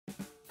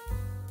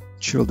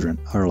Children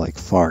are like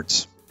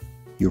farts.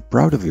 You're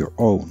proud of your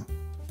own,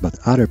 but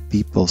other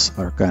people's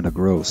are kinda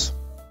gross.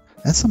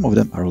 And some of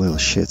them are little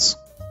shits.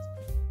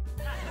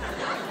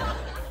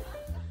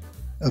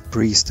 A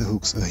priest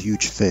hooks a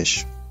huge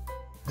fish.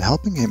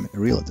 Helping him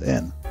reel it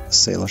in, a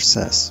sailor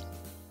says,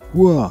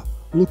 "Wow,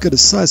 look at the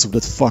size of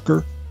that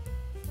fucker!"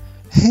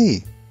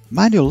 "Hey,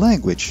 mind your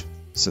language,"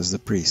 says the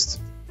priest.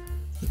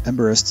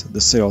 Embarrassed, the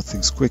sailor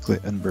thinks quickly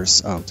and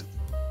bursts out,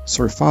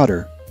 "Sorry,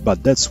 father,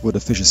 but that's what the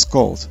fish is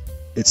called.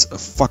 It's a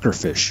fucker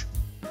fish."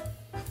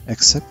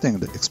 Accepting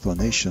the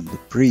explanation, the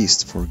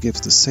priest forgives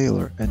the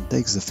sailor and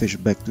takes the fish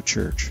back to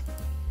church.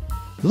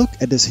 "Look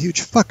at this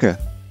huge fucker,"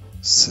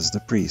 says the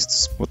priest,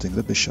 spotting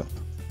the bishop.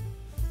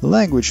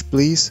 "Language,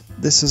 please,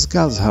 this is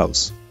God's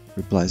house,"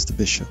 replies the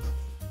bishop.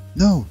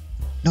 No,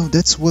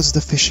 that's what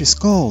the fish is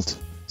called,"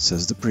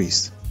 says the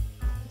priest.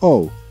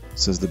 "Oh,"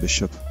 says the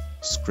bishop,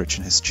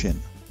 scratching his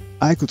chin.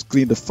 "I could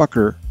clean the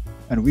fucker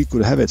and we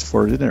could have it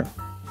for dinner."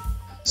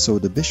 So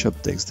the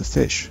bishop takes the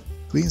fish,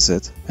 cleans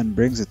it and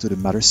brings it to the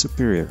Mother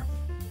Superior.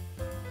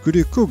 "Could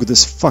you cook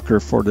this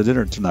fucker for the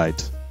dinner tonight?"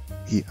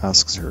 he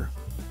asks her.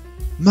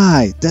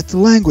 "My, that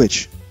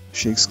language!"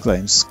 she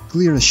exclaims,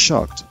 clearly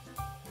shocked.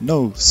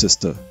 "No,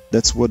 sister,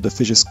 that's what the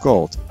fish is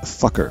called, a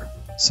fucker,"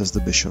 says the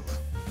bishop.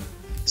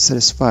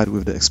 Satisfied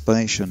with the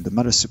explanation, the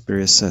Mother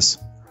Superior says,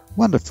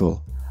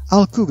 "Wonderful,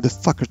 I'll cook the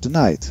fucker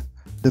tonight.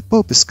 The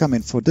Pope is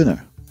coming for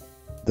dinner."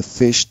 The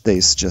fish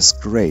tastes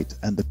just great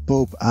and the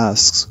Pope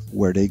asks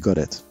where they got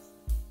it.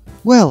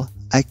 "Well,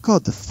 I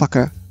caught the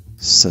fucker,"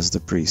 says the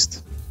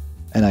priest.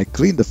 "And I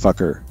cleaned the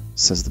fucker,"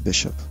 says the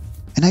bishop.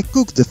 "And I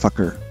cooked the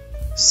fucker,"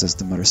 says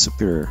the Mother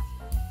Superior.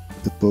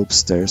 The Pope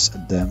stares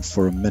at them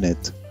for a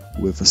minute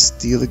with a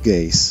steely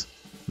gaze,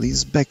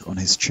 leans back on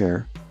his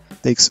chair,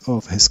 takes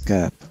off his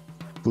cap,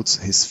 puts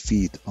his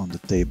feet on the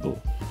table,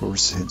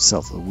 pours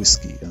himself a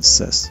whiskey and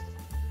says,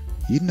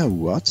 "You know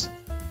what?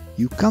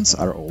 You cunts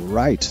are all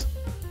right."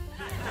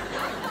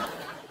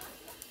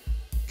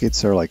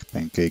 Kids are like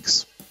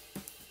pancakes.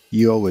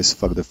 You always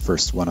fuck the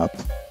first one up.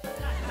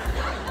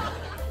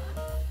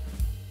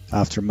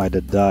 After my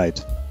dad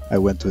died, I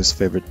went to his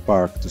favorite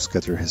park to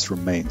scatter his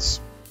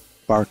remains.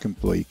 Park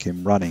employee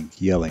came running,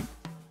 yelling,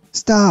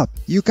 "Stop!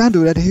 You can't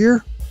do that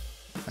here!"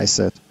 I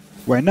said,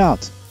 "Why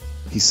not?"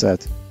 He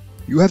said,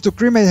 "You have to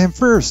cremate him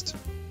first!"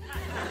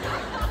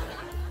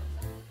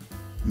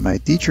 My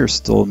teachers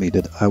told me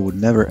that I would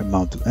never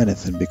amount to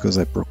anything because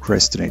I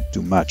procrastinate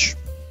too much.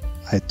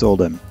 I told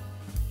them,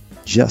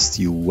 "Just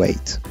you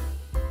wait."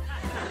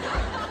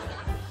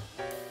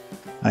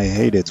 I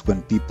hate it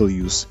when people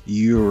use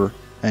your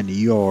and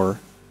your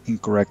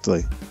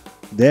incorrectly.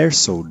 They're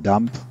so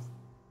dumb.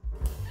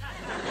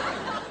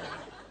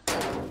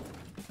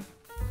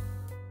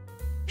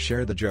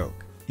 Share the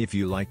joke if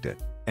you liked it,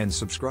 and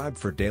subscribe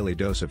for daily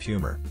dose of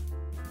humor.